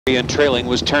And trailing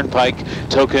was Turnpike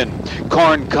Token.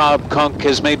 Corn Cob Conk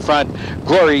has made front.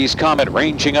 Glory's Comet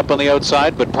ranging up on the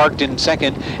outside, but parked in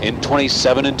second in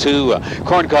 27-2.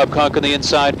 Corn Cob Conk on the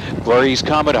inside. Glory's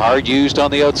Comet hard used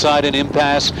on the outside, and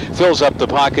Impasse fills up the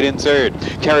pocket in third.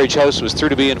 Carriage House was through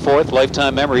to be in fourth.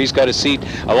 Lifetime Memories got a seat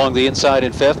along the inside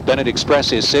in fifth. Bennett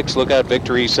Express is sixth. Lookout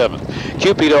Victory seventh.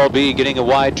 Cupid All B getting a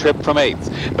wide trip from eighth.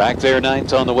 Back there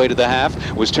ninth on the way to the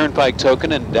half was Turnpike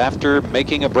Token, and after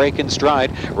making a break in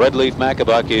stride, Red Leaf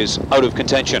Macabuck is out of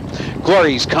contention.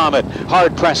 Glory's Comet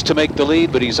hard pressed to make the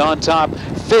lead, but he's on top,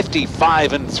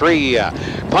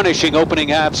 55-3. Punishing opening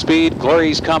half speed.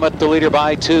 Glory's Comet the leader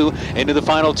by 2 into the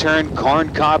final turn.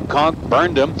 Corn Cob Conk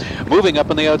burned him. Moving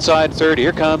up on the outside third,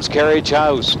 here comes Carriage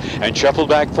House, and shuffled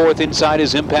back fourth inside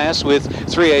is Impasse with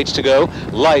 3/8 to go.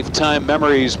 Lifetime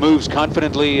Memories moves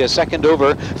confidently a second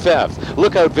over fifth.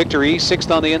 Lookout Victory sixth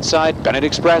on the inside. Bennett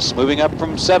Express moving up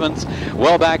from seventh,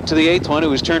 well back to the eighth one,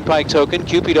 who is Turnpike Token.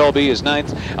 Cupid All B is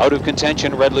ninth, out of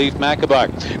contention. Red Leaf Macabuck.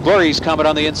 Glory's Comet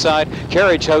on the inside.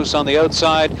 Carriage House on the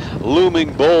outside.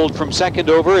 Looming bold from second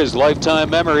over is Lifetime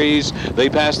Memories. They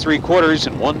pass 3/4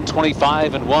 in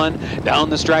 1:25-1. Down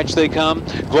the stretch they come.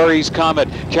 Glory's Comet,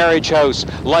 Carriage House,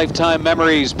 Lifetime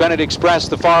Memories, Bennett Express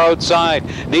the far outside.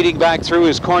 Needing back through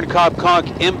is Corn Cob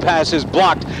Conk. Impasse is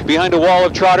blocked behind a wall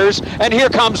of trotters, and here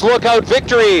comes Lookout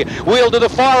Victory, wheeled to the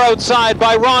far outside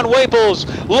by Ron Waples.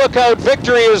 Lookout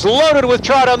Victory is loaded with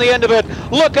Trot on the end of it.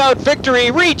 Lookout Victory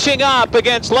reaching up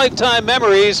against Lifetime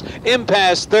Memories.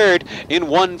 Impasse third in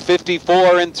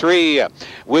 1:54-3.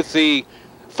 With the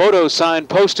photo sign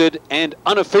posted and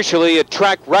unofficially a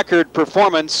track record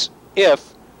performance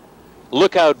if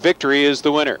Lookout Victory is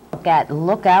the winner. Look at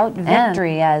Lookout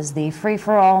Victory as the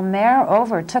free-for-all mare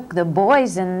overtook the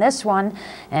boys in this one,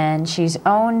 and she's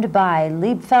owned by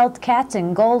Liebfeld Cats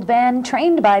and Gold Band,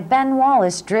 trained by Ben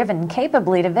Wallace, driven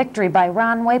capably to victory by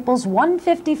Ron Waples,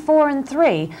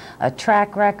 1:54-3, a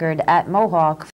track record at Mohawk.